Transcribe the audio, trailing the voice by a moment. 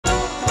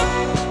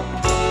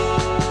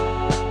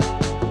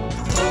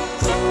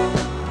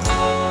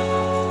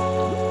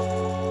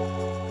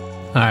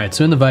Alright,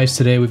 so in the vise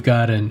today we've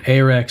got an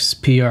Ahrex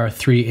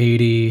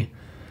PR380.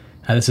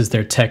 This is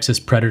their Texas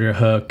Predator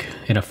hook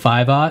in a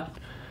 5/0.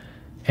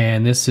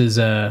 And this is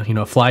a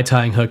fly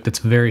tying hook that's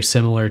very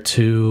similar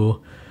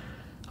to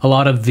a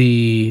lot of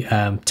the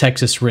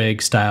Texas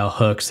rig style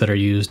hooks that are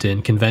used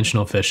in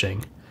conventional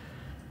fishing.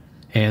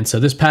 And so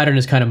this pattern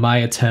is kind of my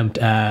attempt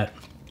at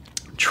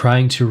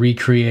trying to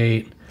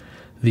recreate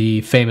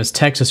the famous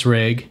Texas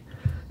rig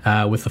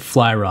with a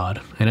fly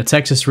rod. And a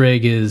Texas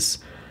rig is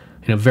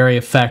very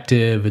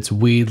effective, it's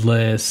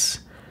weedless,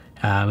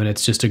 and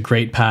it's just a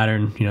great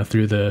pattern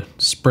through the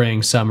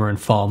spring, summer,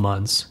 and fall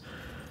months.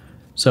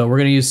 So we're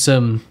going to use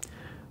some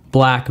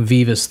black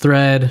Vivas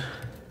thread.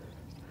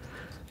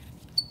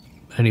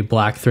 Any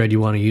black thread you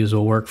want to use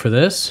will work for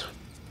this.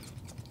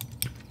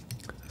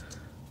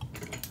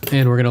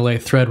 And we're going to lay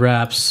thread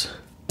wraps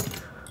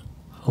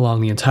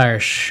along the entire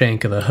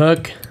shank of the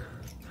hook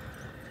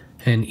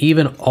and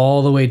even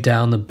all the way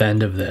down the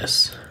bend of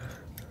this.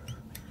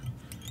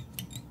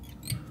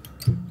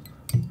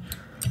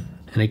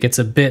 And it gets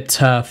a bit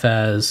tough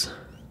as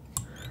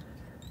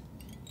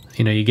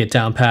you get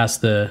down past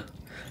the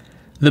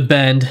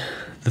bend.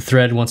 The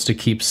thread wants to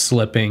keep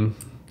slipping.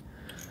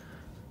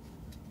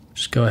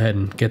 Just go ahead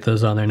and get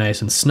those on there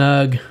nice and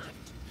snug.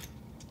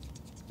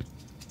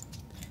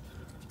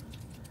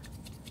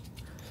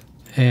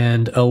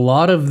 And a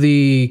lot of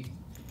the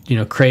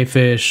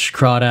crayfish,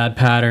 crawdad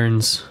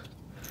patterns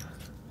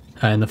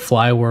in the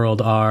fly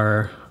world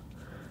are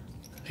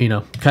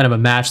kind of a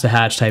match the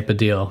hatch type of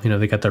deal.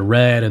 They got the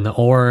red and the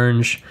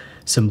orange,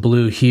 some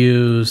blue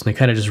hues, and they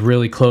kind of just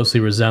really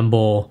closely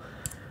resemble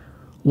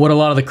what a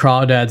lot of the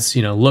crawdads,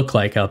 look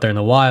like out there in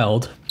the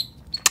wild.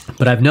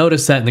 But I've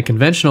noticed that in the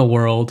conventional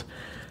world,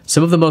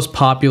 some of the most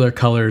popular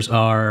colors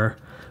are,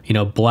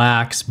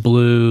 blacks,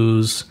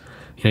 blues,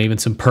 even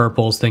some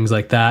purples, things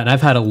like that. And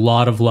I've had a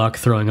lot of luck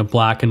throwing a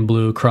black and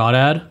blue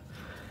crawdad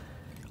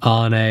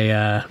on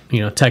a,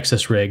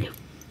 Texas rig.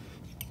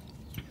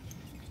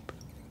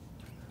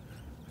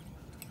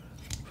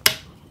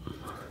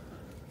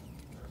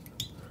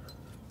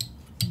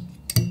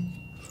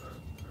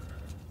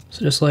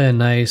 So just lay a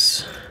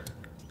nice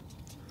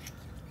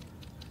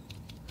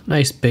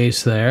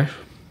base there.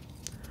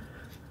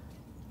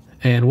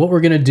 And what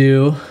we're gonna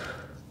do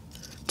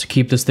to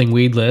keep this thing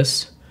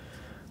weedless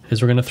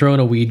is we're gonna throw in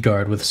a weed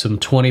guard with some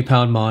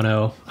 20-pound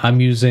mono. I'm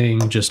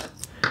using just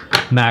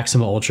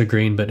Maxima Ultra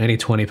Green, but any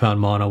 20-pound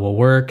mono will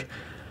work.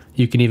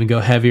 You can even go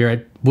heavier.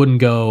 I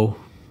wouldn't go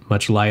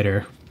much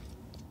lighter.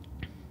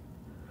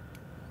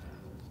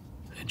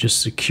 And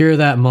just secure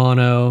that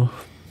mono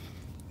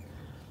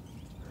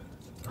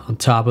on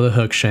top of the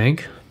hook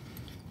shank.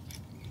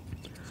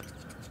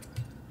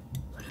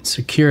 And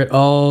secure it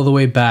all the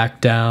way back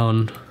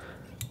down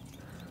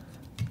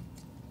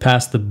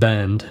past the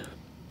bend.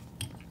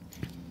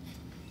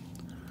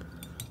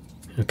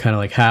 Kind of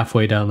like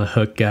halfway down the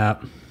hook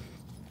gap.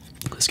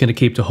 It's going to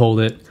keep to hold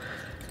it.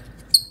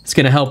 It's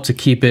going to help to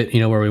keep it,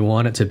 where we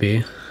want it to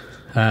be.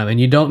 And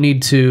you don't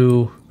need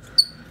to,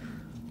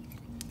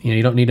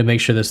 you don't need to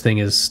make sure this thing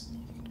is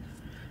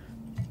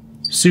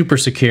super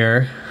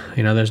secure.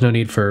 There's no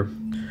need for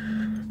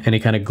any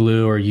kind of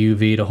glue or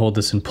UV to hold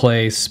this in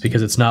place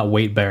because it's not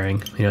weight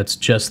bearing. It's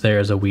just there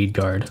as a weed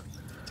guard.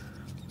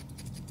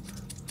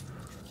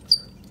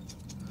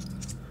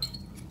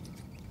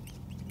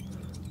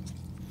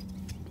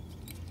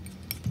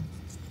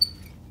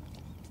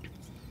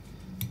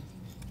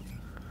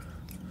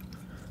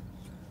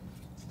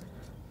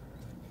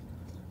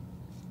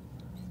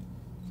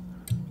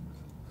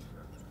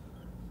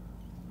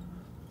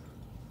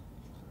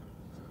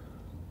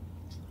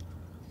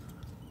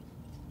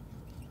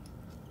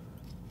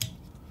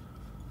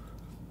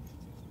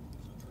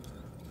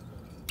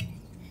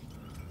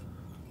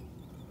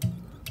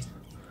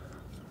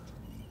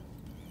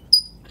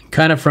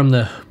 Kind of from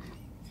the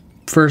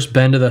first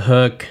bend of the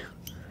hook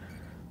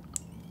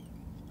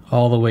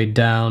all the way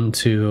down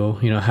to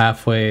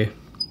halfway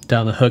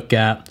down the hook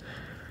gap.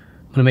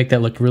 I'm gonna make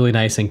that look really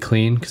nice and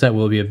clean because that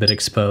will be a bit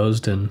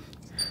exposed, and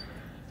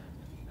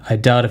I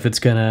doubt if it's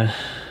gonna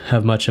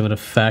have much of an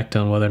effect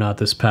on whether or not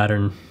this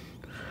pattern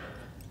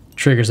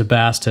triggers a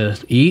bass to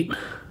eat,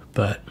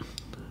 but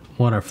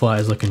want our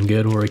flies looking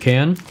good where we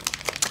can.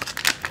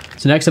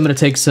 So next I'm gonna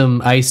take some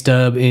ice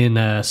dub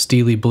in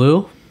Steely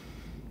Blue.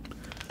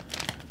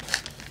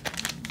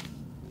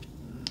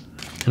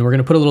 And we're going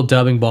to put a little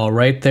dubbing ball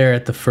right there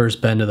at the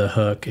first bend of the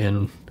hook.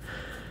 And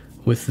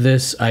with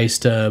this ice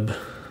dub,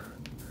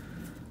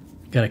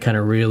 got to kind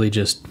of really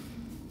just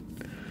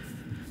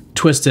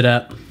twist it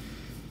up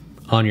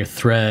on your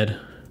thread.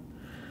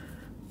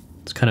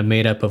 It's kind of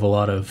made up of a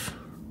lot of,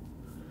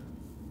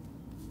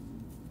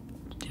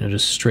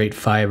 just straight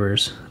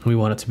fibers. We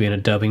want it to be in a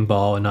dubbing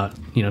ball and not,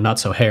 not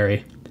so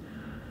hairy.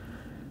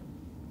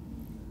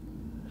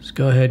 Just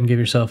go ahead and give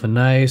yourself a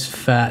nice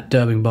fat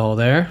dubbing ball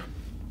there.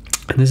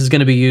 And this is going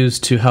to be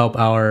used to help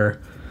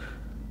our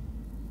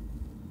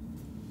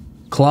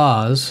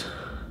claws,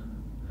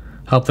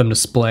 help them to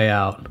splay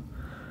out.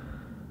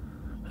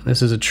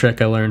 This is a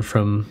trick I learned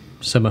from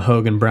some of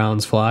Hogan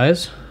Brown's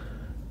flies.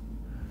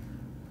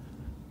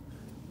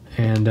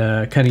 And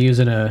kind of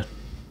using a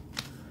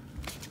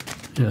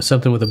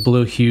something with a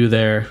blue hue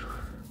there,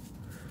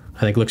 I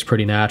think looks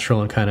pretty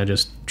natural and kind of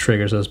just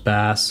triggers those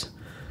bass.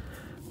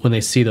 When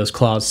they see those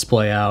claws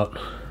splay out,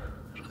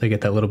 they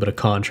get that little bit of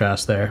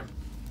contrast there.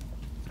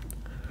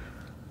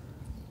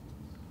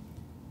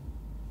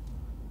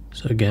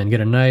 So again,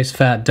 get a nice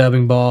fat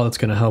dubbing ball that's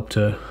going to help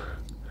to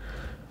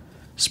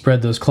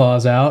spread those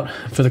claws out.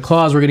 For the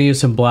claws, we're going to use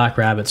some black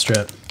rabbit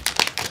strip.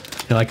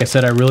 Like I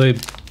said, I really,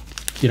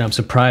 I'm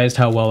surprised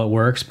how well it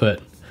works,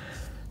 but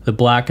the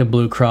black and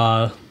blue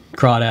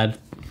crawdad,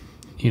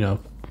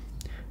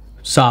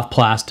 soft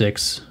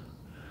plastics,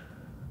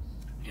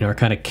 are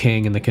kind of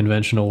king in the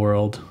conventional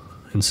world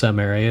in some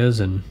areas,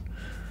 and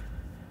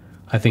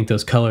I think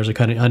those colors are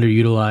kind of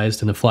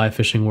underutilized in the fly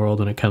fishing world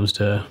when it comes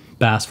to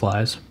bass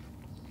flies.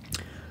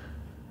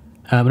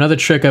 Another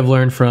trick I've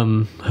learned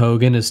from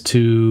Hogan is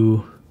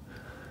to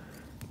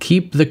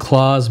keep the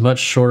claws much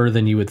shorter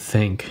than you would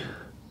think.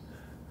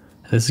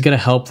 This is going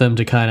to help them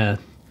to kind of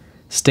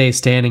stay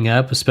standing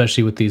up,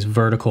 especially with these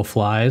vertical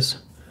flies.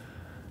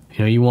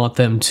 You want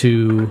them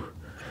to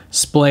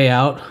splay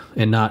out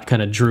and not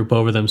kind of droop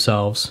over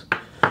themselves.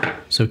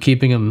 So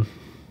keeping them,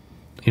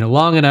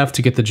 long enough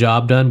to get the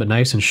job done, but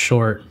nice and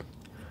short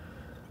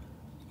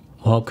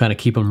will help kind of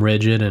keep them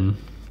rigid and,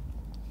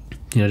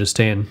 just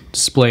staying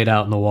splayed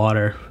out in the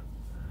water.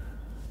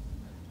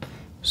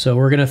 So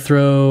we're going to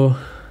throw,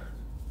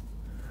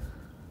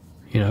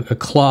 a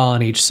claw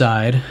on each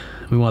side.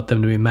 We want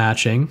them to be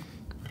matching.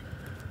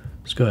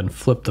 Let's go ahead and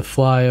flip the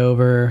fly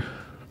over.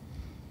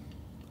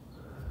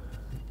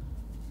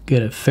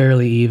 Get it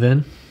fairly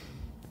even.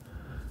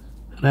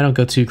 And I don't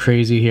go too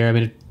crazy here. I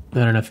mean, I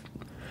don't know if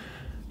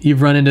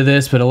you've run into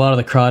this, but a lot of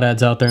the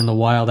crawdads out there in the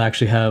wild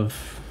actually have,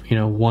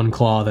 one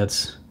claw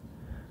that's,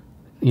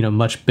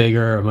 much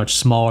bigger or much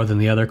smaller than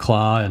the other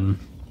claw, and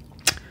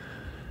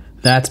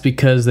that's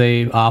because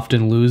they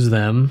often lose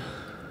them,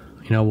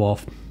 while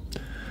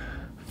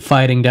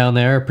fighting down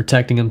there,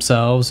 protecting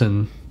themselves,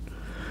 and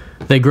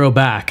they grow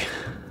back.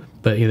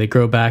 But they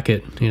grow back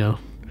at,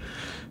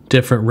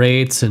 different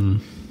rates,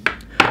 and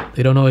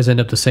they don't always end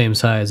up the same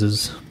size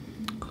as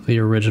the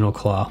original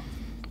claw.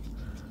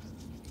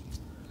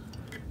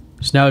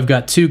 So now we've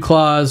got two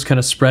claws kind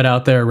of spread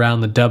out there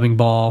around the dubbing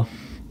ball.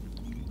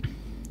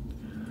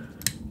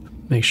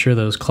 Make sure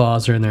those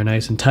claws are in there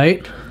nice and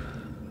tight.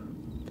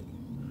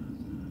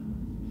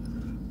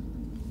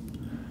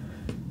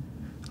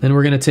 Then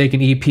we're going to take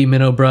an EP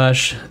minnow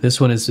brush. This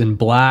one is in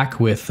black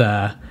with,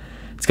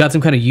 it's got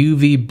some kind of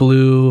UV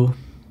blue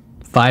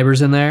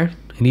fibers in there,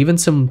 and even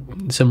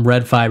some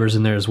red fibers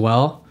in there as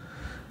well.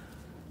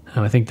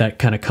 I think that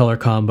kind of color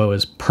combo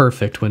is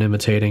perfect when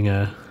imitating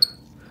a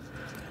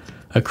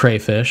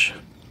crayfish.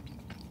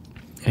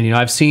 And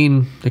I've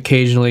seen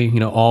occasionally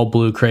all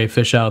blue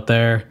crayfish out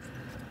there.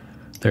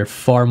 They're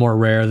far more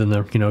rare than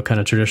the kind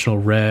of traditional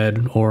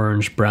red,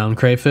 orange, brown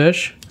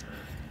crayfish.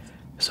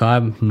 So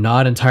I'm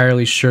not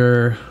entirely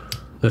sure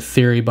the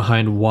theory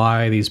behind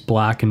why these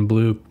black and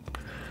blue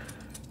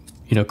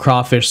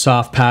crawfish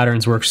soft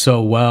patterns work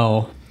so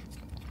well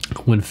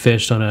when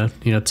fished on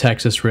a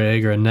Texas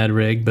rig or a Ned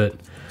rig, but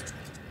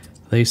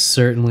they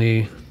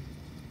certainly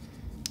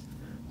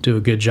do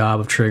a good job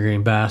of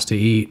triggering bass to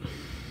eat.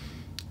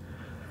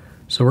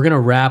 So we're going to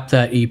wrap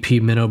that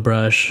EP minnow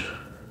brush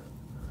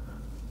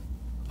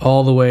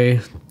all the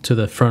way to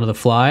the front of the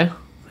fly,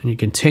 and you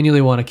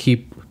continually want to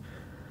keep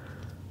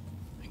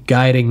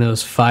guiding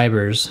those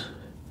fibers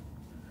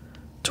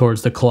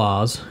towards the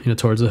claws,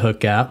 towards the hook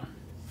gap,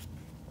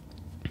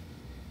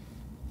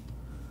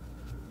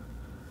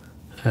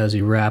 as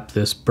you wrap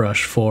this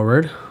brush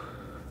forward.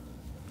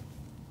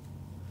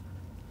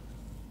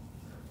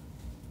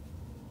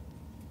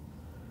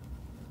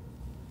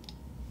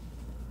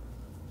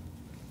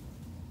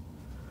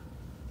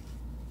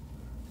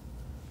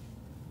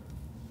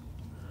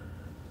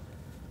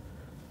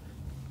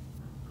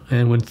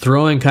 And when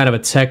throwing kind of a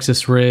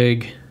Texas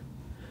rig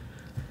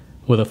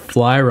with a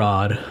fly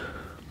rod,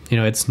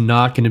 it's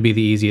not going to be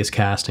the easiest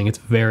casting. It's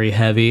very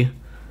heavy,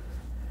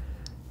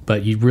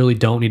 but you really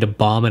don't need to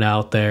bomb it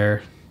out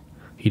there.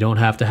 You don't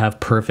have to have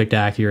perfect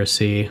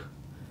accuracy.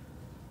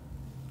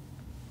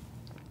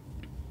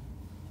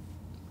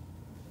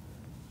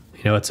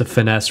 It's a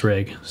finesse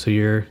rig, so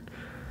you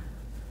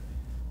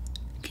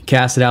can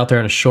cast it out there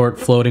on a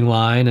short floating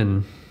line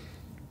and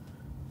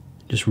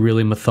just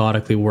really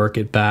methodically work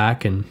it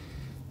back and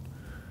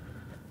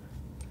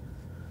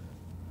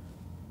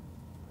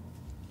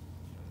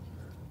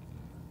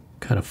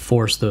kind of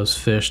force those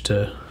fish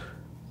to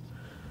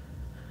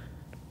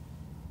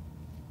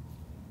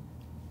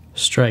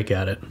strike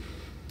at it.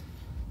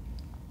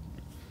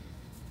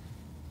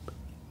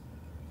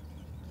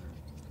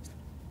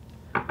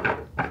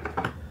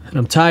 And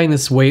I'm tying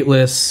this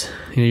weightless.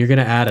 You're going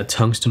to add a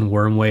tungsten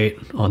worm weight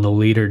on the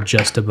leader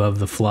just above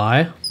the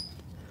fly.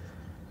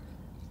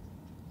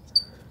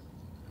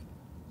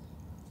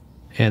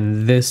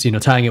 And this,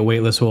 tying it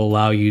weightless will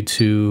allow you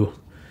to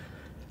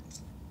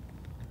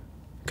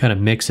kind of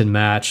mix and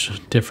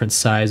match different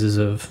sizes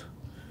of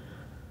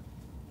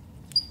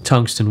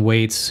tungsten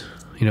weights,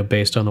 you know,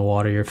 based on the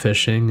water you're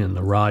fishing and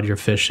the rod you're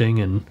fishing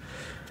and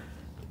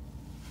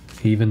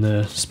even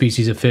the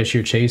species of fish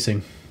you're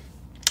chasing.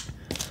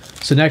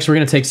 So next we're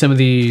going to take some of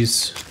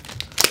these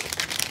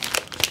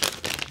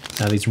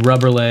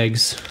rubber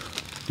legs.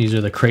 These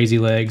are the crazy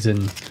legs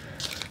in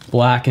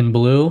black and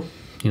blue.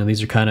 You know,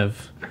 these are kind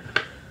of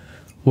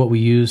what we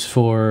use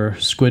for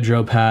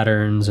squidrow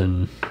patterns,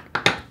 and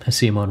I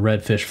see them on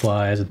redfish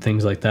flies and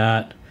things like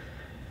that.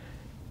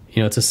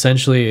 You know, it's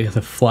essentially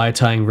the fly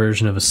tying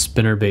version of a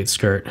spinnerbait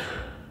skirt.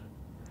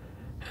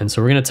 And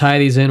so we're going to tie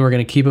these in. We're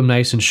going to keep them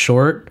nice and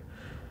short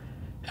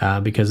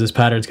because this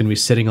pattern is going to be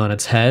sitting on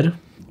its head.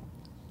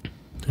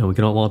 And we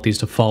don't want these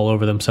to fall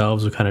over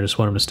themselves. We kind of just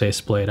want them to stay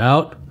splayed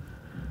out.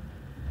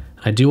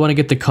 I do want to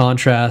get the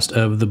contrast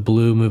of the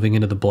blue moving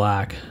into the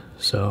black.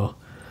 So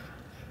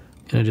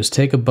I'm going to just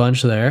take a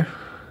bunch there.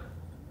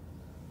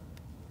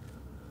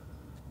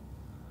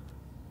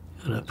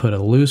 I'm going to put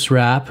a loose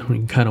wrap. We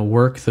can kind of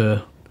work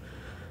the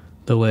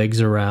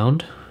legs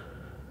around.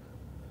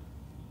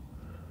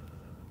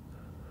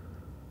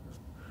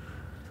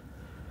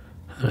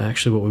 And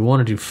actually what we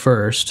want to do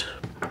first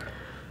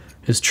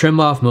is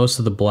trim off most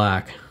of the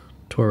black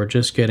to where we're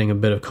just getting a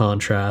bit of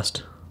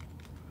contrast.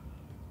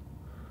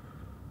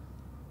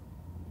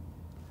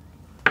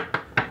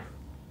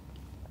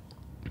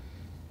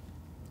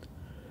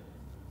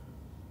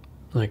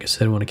 Like I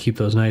said, I want to keep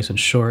those nice and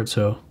short,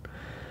 so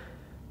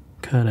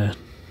kind of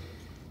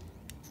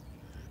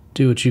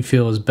do what you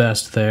feel is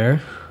best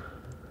there.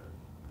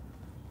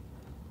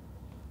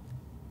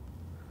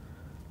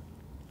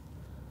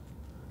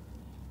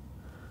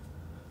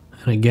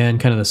 And again,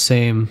 kind of the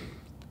same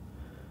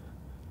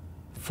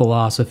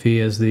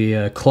philosophy as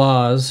the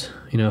claws.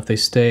 You know, if they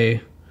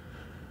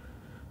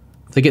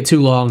get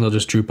too long, they'll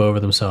just droop over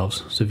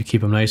themselves. So if you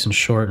keep them nice and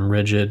short and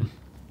rigid,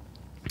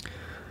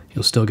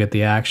 you'll still get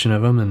the action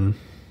of them, and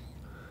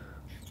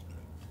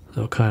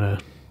they'll kind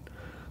of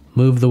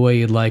move the way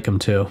you'd like them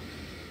to.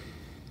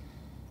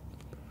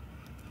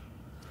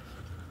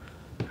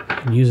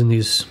 And using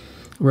these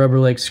rubber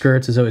leg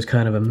skirts is always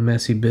kind of a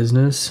messy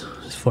business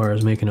as far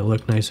as making it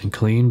look nice and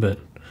clean, but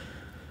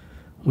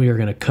we are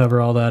going to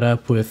cover all that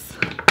up with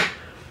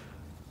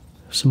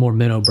some more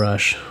minnow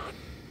brush.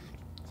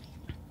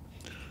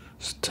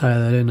 Just tie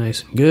that in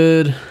nice and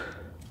good.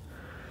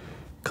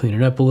 Clean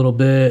it up a little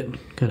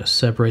bit, kind of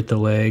separate the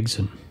legs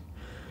and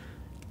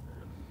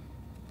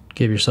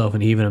give yourself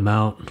an even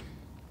amount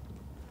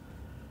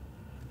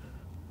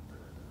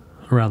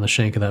around the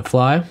shank of that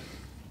fly.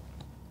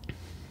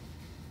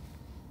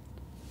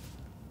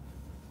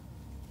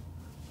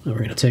 Now we're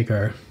going to take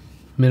our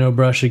minnow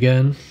brush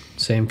again,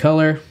 same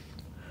color.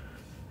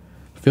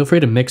 Feel free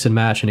to mix and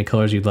match any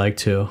colors you'd like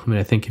to. I mean,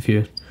 I think if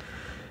you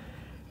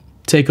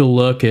take a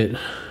look at,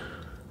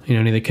 you know,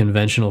 any of the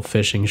conventional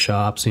fishing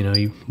shops, you know,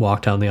 you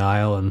walk down the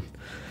aisle and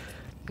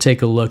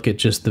take a look at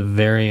just the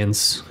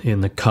variance in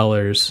the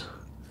colors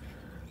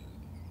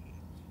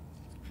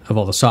of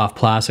all the soft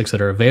plastics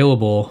that are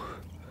available,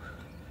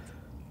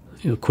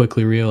 you'll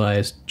quickly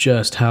realize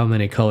just how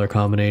many color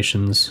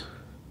combinations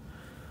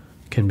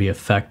can be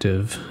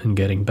effective in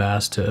getting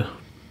bass to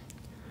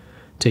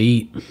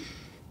eat.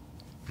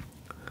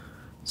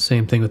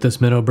 Same thing with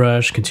this minnow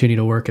brush. Continue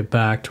to work it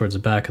back towards the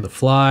back of the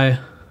fly.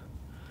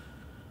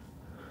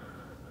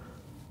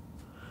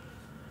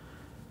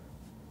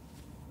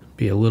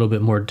 Be a little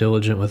bit more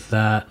diligent with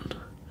that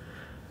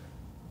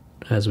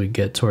as we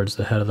get towards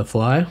the head of the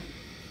fly.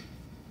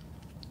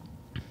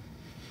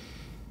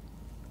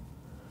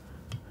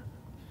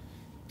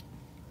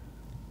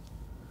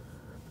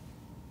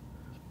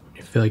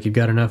 Feel like you've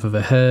got enough of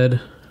a head,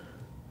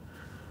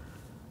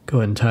 go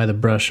ahead and tie the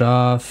brush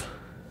off.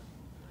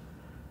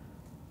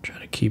 Try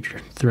to keep your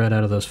thread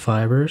out of those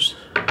fibers.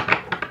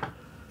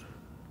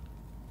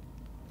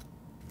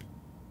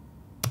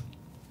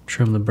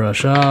 Trim the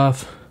brush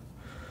off,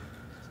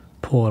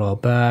 pull it all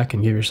back,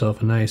 and give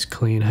yourself a nice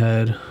clean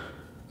head.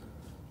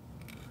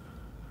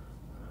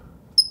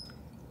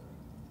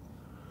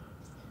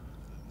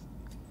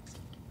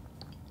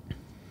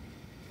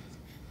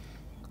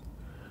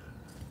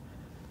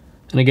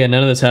 And again,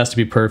 none of this has to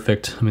be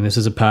perfect. I mean, this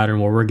is a pattern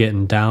where we're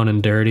getting down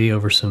and dirty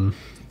over some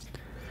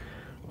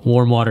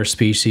warm water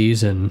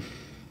species, and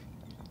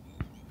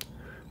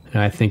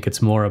I think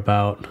it's more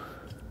about,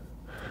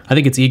 I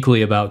think it's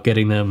equally about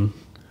getting them,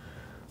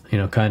 you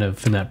know, kind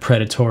of in that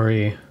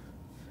predatory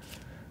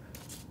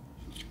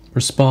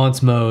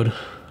response mode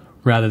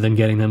rather than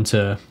getting them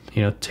to,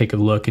 you know, take a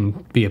look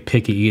and be a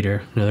picky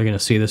eater. You know, they're going to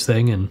see this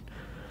thing and,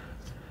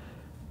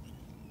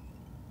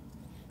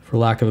 for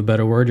lack of a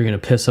better word, you're going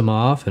to piss them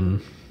off,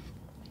 and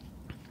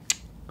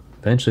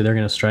eventually they're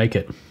going to strike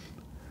it.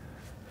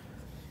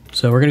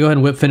 So we're going to go ahead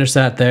and whip finish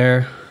that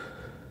there.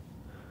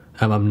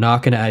 I'm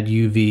not going to add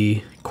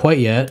UV quite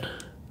yet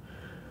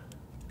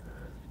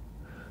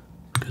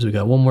because we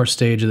got one more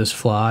stage of this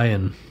fly,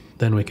 and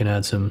then we can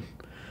add some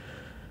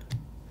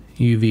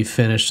UV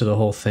finish to the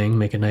whole thing,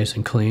 make it nice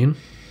and clean.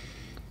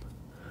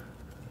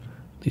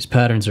 These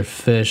patterns are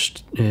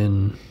fished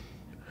in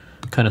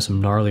kind of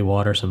some gnarly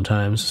water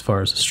sometimes as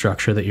far as the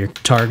structure that you're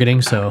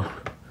targeting. So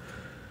a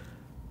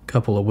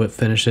couple of whip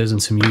finishes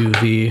and some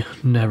UV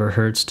never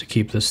hurts to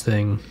keep this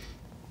thing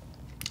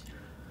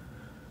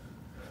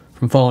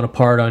from falling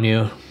apart on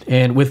you.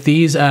 And with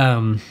these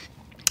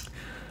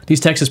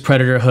Texas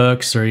Predator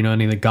hooks, or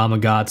any of the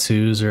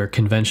Gamakatsus or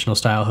conventional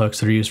style hooks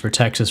that are used for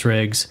Texas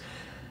rigs,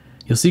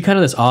 you'll see kind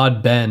of this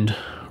odd bend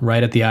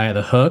right at the eye of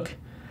the hook.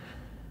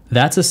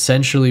 That's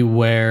essentially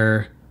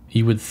where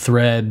you would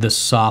thread the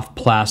soft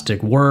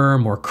plastic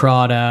worm or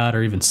crawdad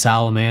or even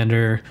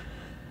salamander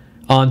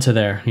onto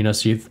there.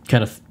 So you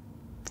kind of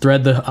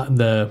thread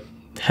the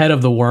head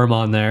of the worm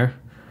on there,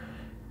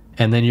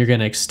 and then you're going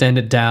to extend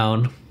it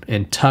down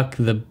and tuck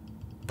the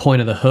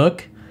point of the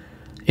hook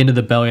into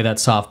the belly of that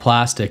soft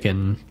plastic,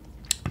 and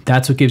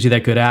that's what gives you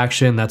that good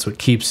action. That's what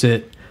keeps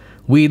it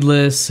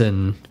weedless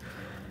and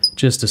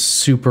just a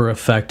super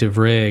effective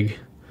rig.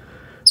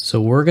 So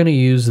we're going to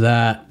use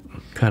that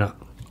kind of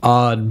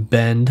odd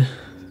bend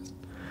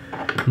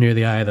near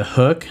the eye of the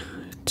hook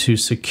to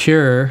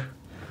secure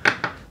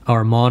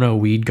our mono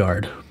weed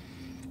guard.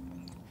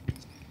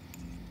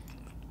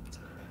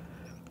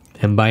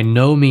 And by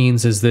no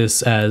means is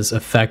this as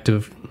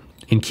effective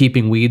in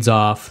keeping weeds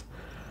off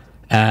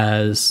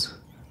as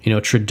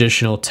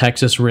traditional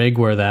Texas rig,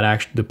 where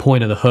the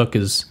point of the hook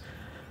is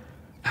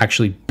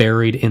actually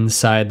buried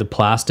inside the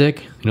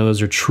plastic.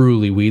 Those are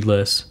truly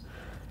weedless.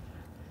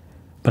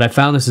 But I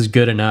found this is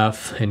good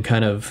enough and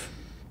kind of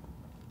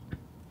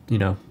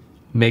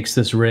makes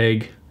this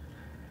rig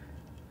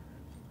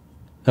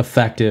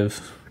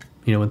effective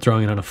when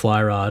throwing it on a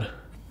fly rod.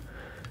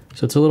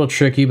 So it's a little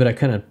tricky, but I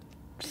kind of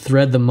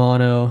thread the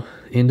mono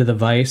into the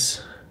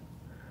vise,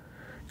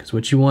 because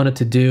what you want it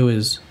to do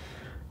is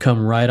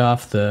come right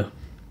off the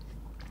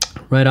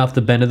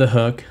bend of the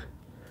hook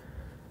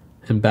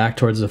and back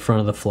towards the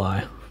front of the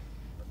fly.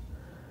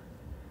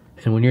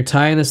 And when you're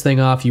tying this thing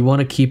off, you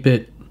want to keep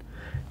it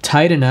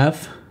tight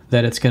enough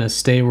that it's going to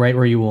stay right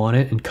where you want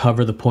it and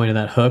cover the point of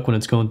that hook when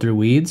it's going through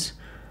weeds,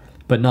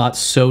 but not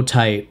so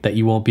tight that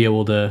you won't be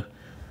able to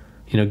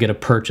get a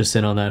purchase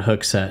in on that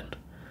hook set.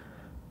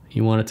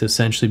 You want it to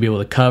essentially be able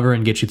to cover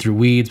and get you through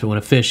weeds, but when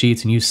a fish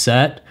eats and you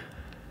set,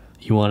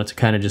 you want it to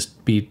kind of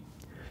just be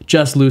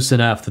just loose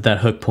enough that that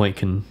hook point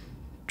can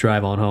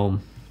drive on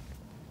home.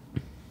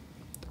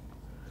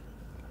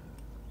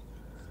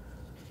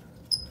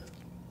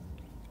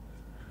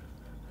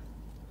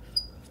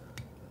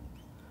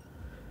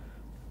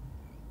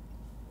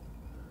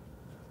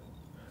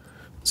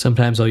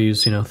 Sometimes I'll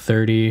use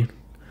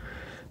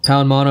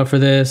 30-pound mono for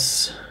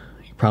this.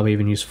 You probably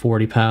even use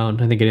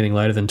 40-pound. I think anything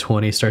lighter than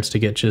 20 starts to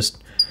get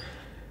just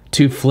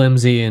too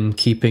flimsy in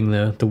keeping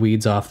the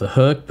weeds off the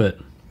hook. But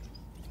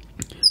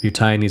if you're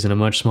tying these in a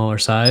much smaller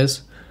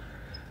size,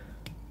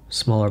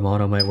 smaller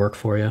mono might work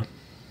for you.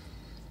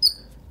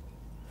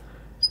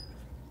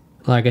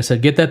 Like I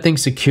said, get that thing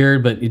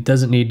secured, but it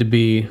doesn't need to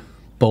be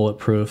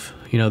bulletproof.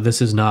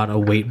 This is not a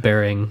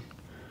weight-bearing.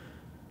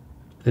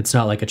 It's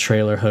not like a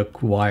trailer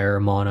hook wire or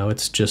mono.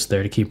 It's just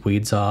there to keep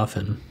weeds off.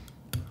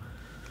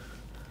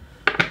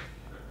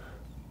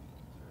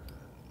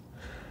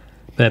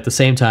 But at the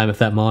same time, if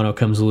that mono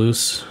comes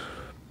loose,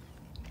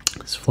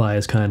 this fly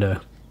is kind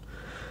of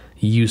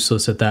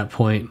useless at that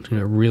point.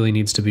 It really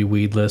needs to be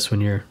weedless when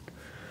you're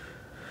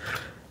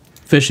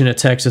fishing a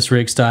Texas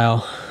rig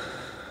style.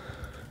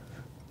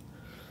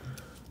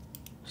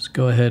 Just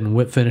go ahead and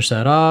whip finish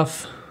that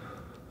off.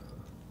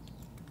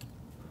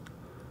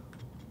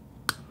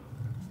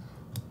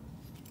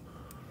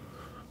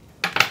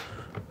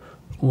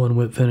 One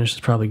whip finish is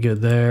probably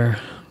good there.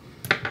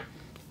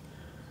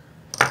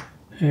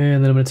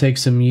 And then I'm going to take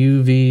some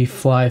UV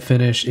fly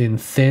finish in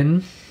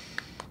thin.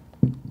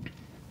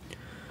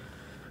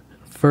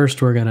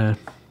 First we're going to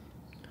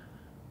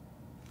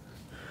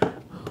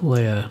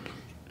lay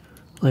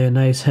a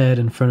nice head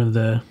in front of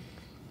the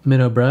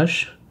minnow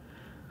brush.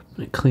 I'm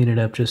going to clean it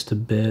up just a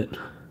bit.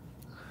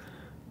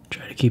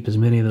 Try to keep as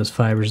many of those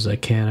fibers as I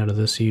can out of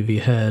this UV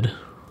head.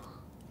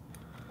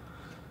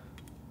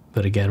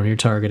 But again, when you're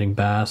targeting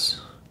bass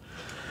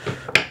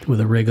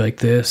with a rig like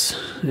this,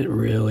 it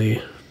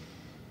really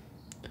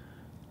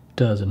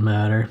doesn't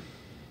matter.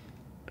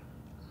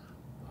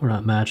 We're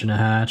not matching a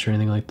hatch or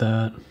anything like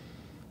that.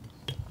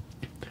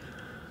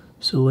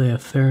 So lay a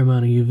fair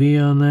amount of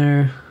UV on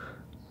there.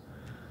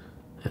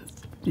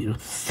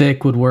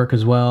 Thick would work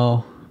as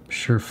well. I'm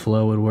sure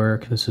flow would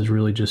work. This is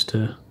really just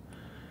to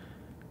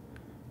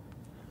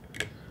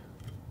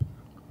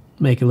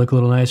make it look a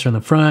little nicer on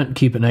the front,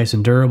 keep it nice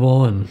and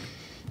durable, and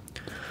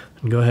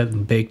go ahead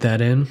and bake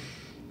that in.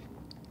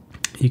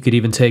 You could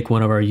even take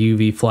one of our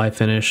UV fly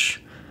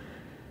finish,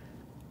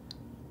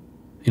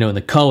 in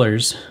the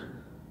colors,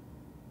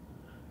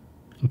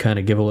 and kind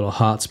of give a little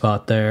hot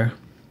spot there.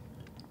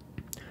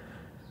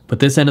 But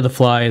this end of the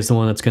fly is the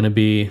one that's going to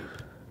be,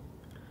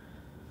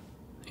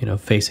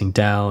 facing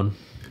down.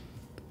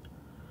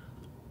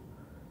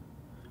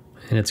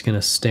 And it's going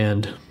to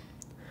stand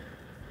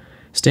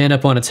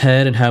up on its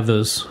head and have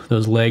those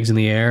legs in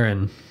the air,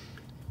 and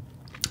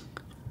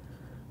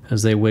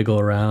as they wiggle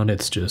around,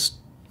 it's just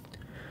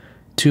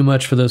too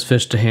much for those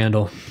fish to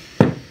handle.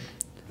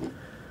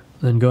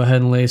 Then go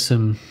ahead and lay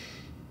some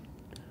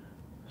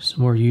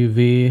more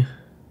UV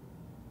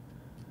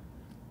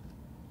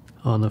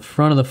on the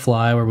front of the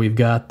fly where we've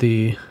got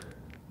the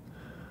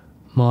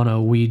mono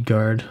weed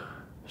guard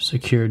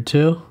secured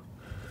to.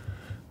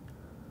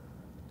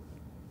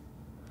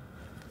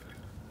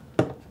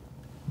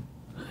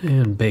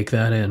 And bake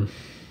that in.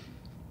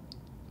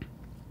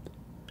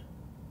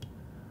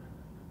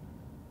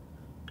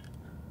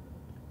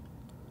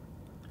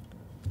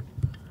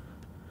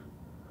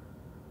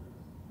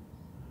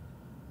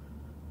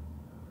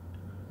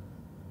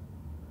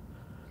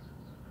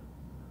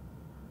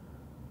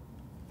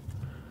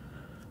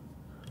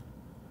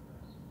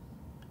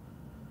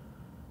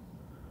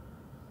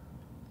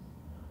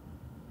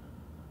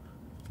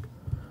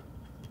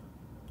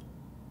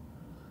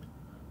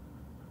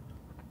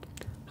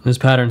 This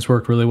pattern's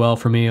worked really well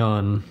for me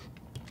on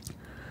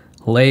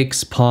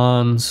lakes,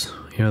 ponds,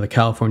 you know, the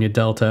California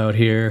Delta out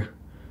here.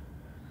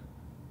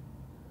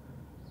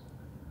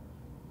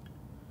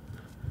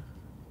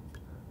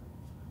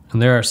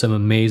 And there are some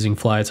amazing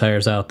fly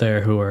tyers out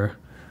there who are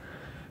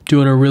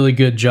doing a really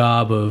good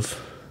job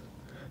of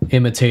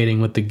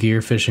imitating what the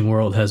gear fishing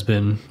world has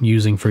been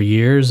using for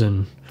years,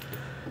 and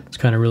it's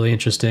kind of really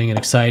interesting and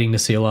exciting to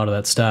see a lot of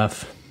that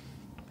stuff.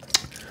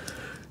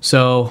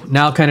 So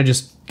now I'll kind of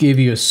just give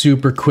you a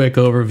super quick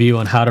overview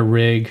on how to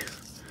rig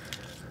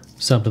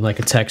something like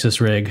a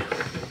Texas rig.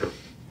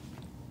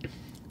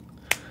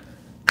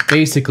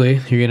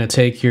 Basically, you're going to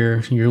take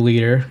your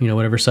leader, you know,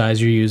 whatever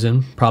size you're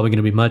using, probably going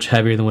to be much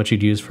heavier than what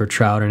you'd use for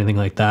trout or anything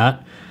like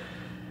that.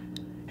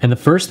 And the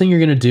first thing you're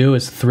going to do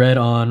is thread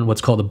on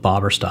what's called a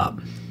bobber stop.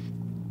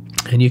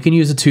 And you can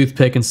use a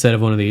toothpick instead of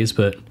one of these,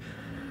 but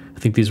I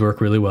think these work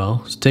really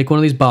well. So take one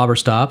of these bobber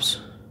stops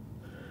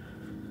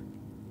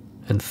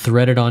and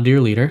thread it onto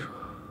your leader.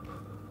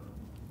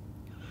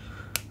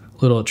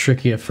 A little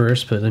tricky at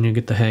first, but then you'll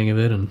get the hang of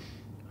it and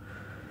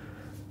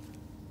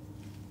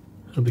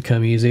it'll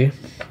become easy. And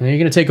then you're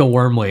going to take a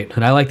worm weight,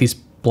 and I like these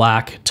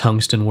black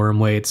tungsten worm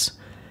weights,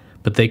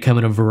 but they come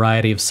in a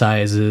variety of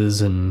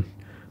sizes and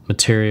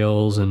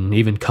materials and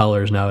even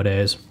colors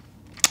nowadays.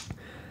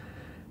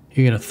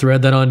 You're going to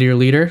thread that onto your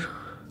leader.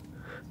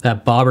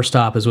 That bobber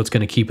stop is what's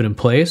going to keep it in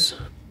place.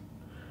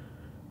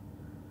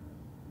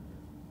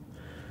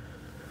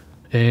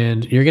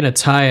 And you're going to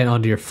tie it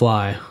onto your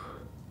fly.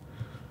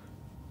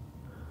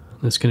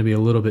 This is going to be a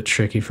little bit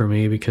tricky for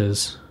me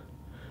because,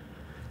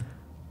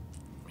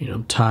 you know,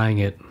 I'm tying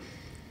it,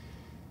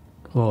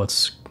 well,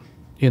 it's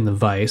in the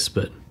vise,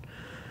 but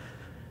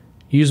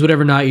use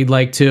whatever knot you'd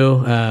like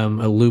to.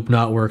 A loop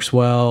knot works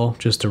well.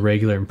 Just a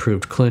regular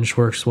improved clinch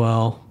works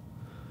well.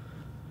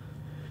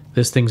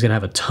 This thing's going to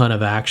have a ton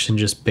of action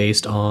just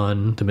based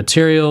on the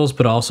materials,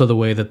 but also the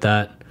way that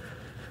that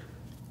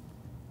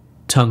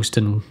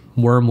tungsten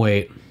worm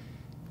weight,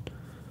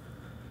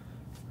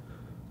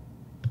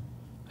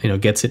 you know,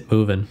 gets it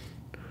moving.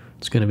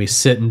 It's going to be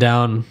sitting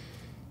down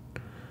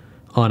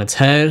on its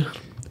head.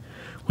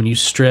 When you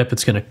strip,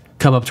 it's going to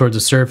come up towards the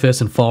surface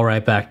and fall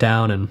right back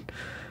down. And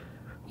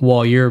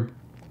while you're,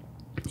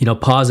 you know,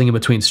 pausing in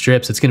between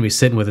strips, it's going to be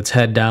sitting with its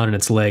head down and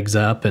its legs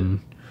up. And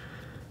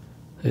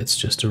it's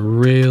just a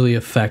really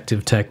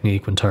effective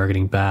technique when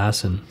targeting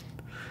bass, and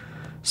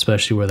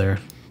especially where they're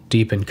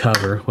deep in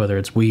cover, whether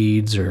it's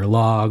weeds or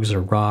logs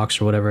or rocks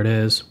or whatever it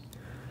is.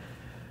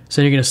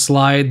 So you're going to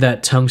slide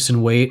that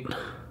tungsten weight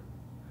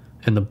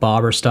and the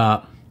bobber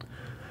stop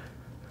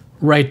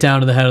right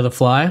down to the head of the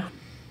fly.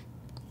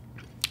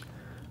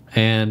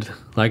 And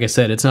like I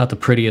said, it's not the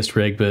prettiest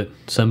rig, but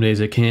some days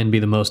it can be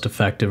the most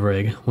effective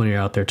rig when you're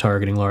out there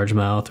targeting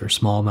largemouth or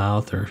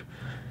smallmouth or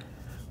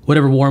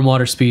whatever warm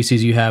water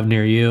species you have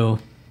near you.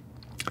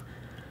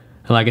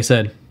 And like I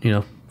said, you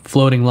know,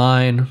 floating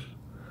line,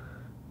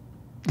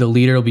 the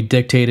leader will be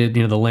dictated,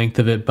 you know, the length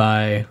of it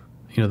by,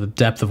 you know, the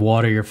depth of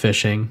water you're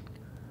fishing.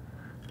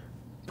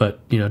 But,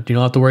 you know, you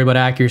don't have to worry about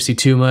accuracy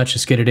too much.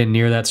 Just get it in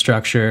near that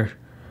structure.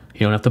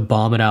 You don't have to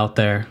bomb it out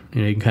there.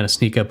 You know, you can kind of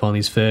sneak up on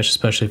these fish,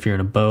 especially if you're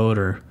in a boat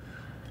or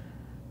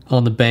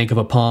on the bank of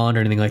a pond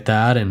or anything like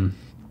that, and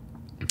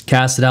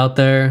cast it out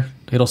there.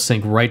 It'll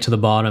sink right to the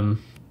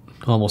bottom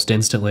almost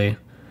instantly.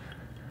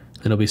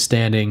 It'll be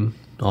standing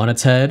on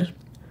its head,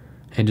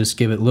 and just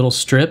give it little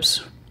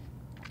strips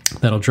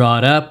that'll draw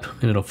it up,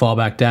 and it'll fall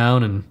back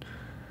down. And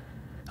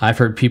I've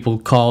heard people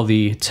call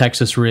the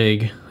Texas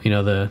rig, you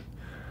know,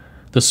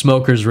 the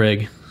smoker's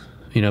rig,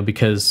 you know,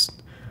 because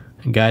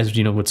guys,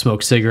 you know, would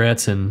smoke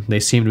cigarettes and they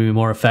seemed to be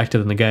more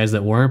effective than the guys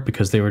that weren't,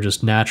 because they were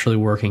just naturally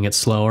working it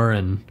slower.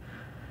 And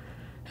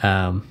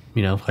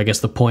you know, I guess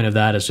the point of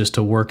that is just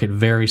to work it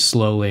very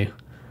slowly.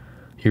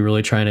 You're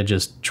really trying to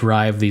just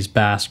drive these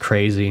bass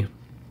crazy,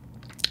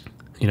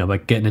 you know, by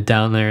getting it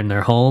down there in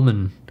their home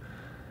and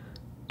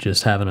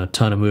just having a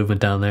ton of movement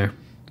down there.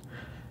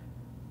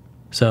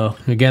 So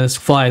again, this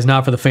fly is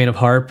not for the faint of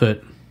heart,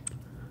 but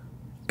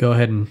go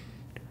ahead and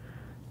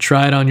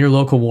try it on your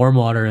local warm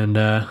water,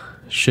 and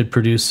should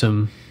produce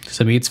some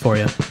eats for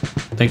you.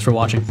 Thanks for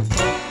watching.